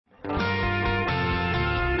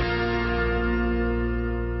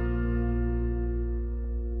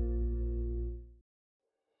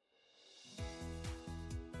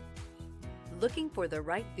Looking for the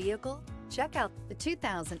right vehicle? Check out the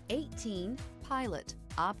 2018 Pilot.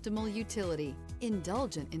 Optimal utility,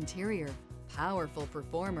 indulgent interior, powerful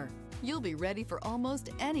performer. You'll be ready for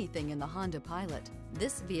almost anything in the Honda Pilot.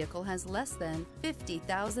 This vehicle has less than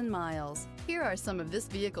 50,000 miles. Here are some of this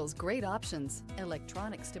vehicle's great options: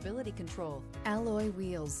 electronic stability control, alloy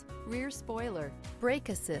wheels, rear spoiler, brake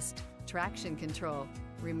assist, traction control,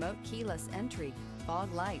 remote keyless entry,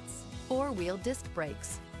 fog lights, four-wheel disc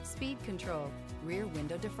brakes, speed control, rear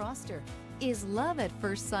window defroster. Is love at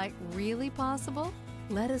first sight really possible?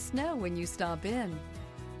 Let us know when you stop in.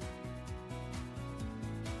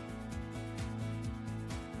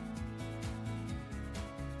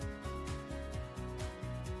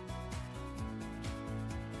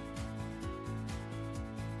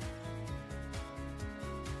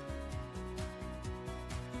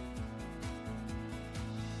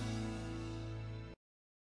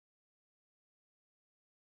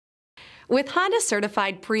 With Honda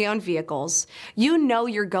certified pre-owned vehicles, you know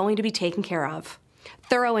you're going to be taken care of.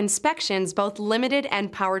 Thorough inspections, both limited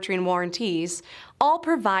and powertrain warranties, all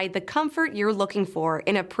provide the comfort you're looking for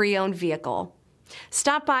in a pre-owned vehicle.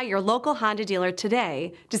 Stop by your local Honda dealer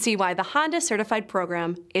today to see why the Honda certified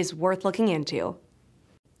program is worth looking into.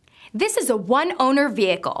 This is a one-owner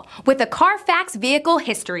vehicle with a Carfax Vehicle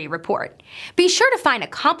History Report. Be sure to find a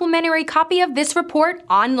complimentary copy of this report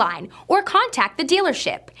online or contact the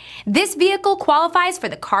dealership. This vehicle qualifies for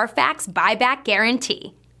the Carfax Buyback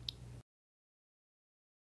Guarantee.